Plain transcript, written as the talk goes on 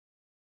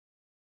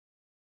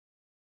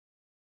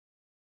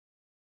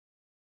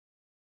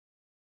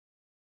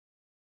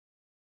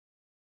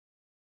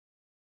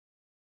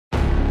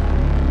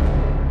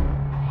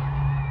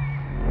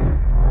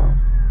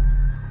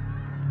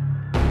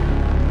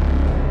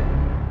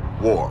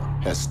War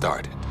has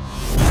started.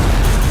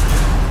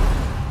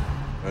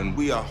 And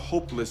we are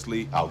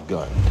hopelessly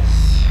outgunned.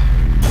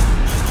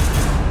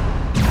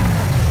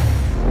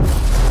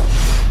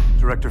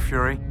 Director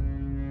Fury,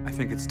 I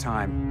think it's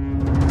time.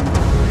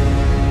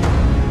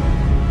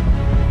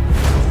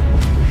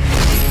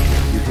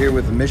 You here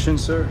with a mission,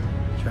 sir?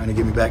 Trying to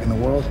get me back in the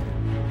world?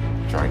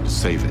 Trying to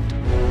save it.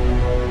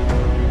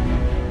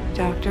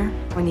 Doctor,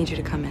 I need you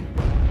to come in.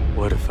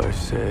 What if I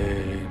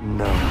say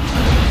no?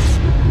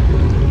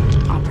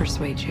 I'll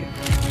persuade you.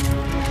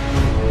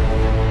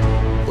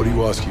 What are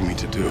you asking me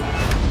to do?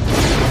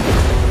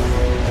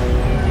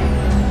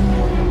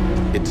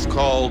 It's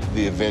called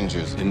the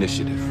Avengers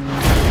Initiative.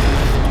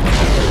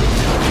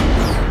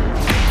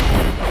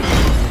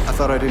 I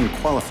thought I didn't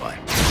qualify.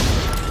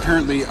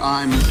 Apparently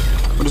I'm,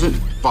 what is it?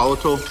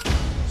 Volatile,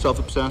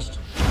 self-obsessed,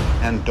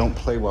 and don't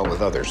play well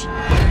with others. I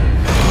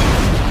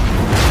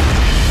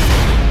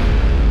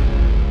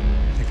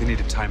think they need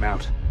a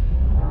timeout.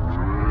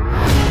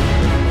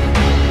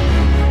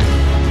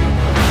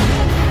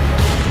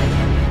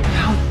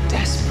 How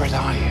desperate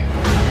are you?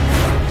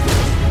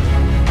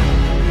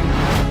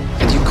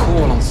 And you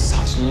call on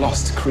such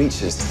lost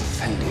creatures to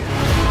defend you.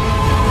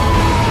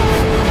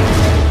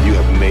 You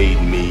have made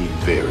me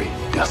very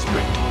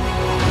desperate.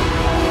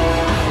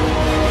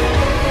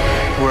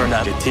 We're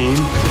not a team.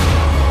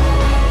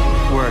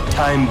 We're a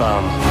time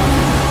bomb.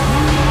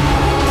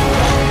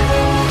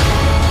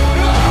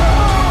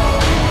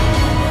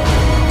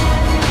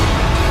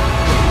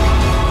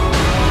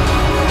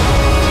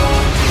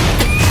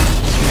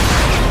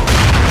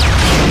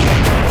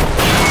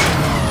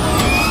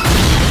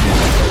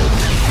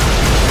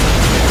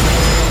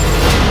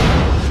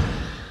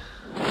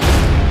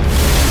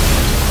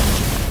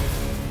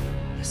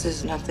 This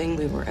is nothing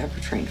we were ever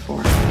trained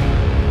for.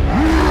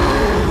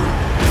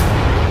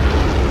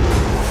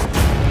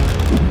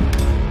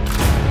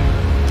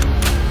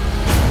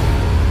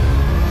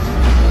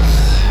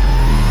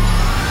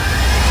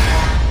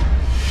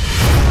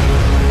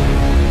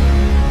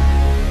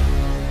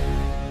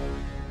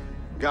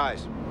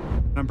 Guys,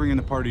 I'm bringing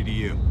the party to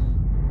you.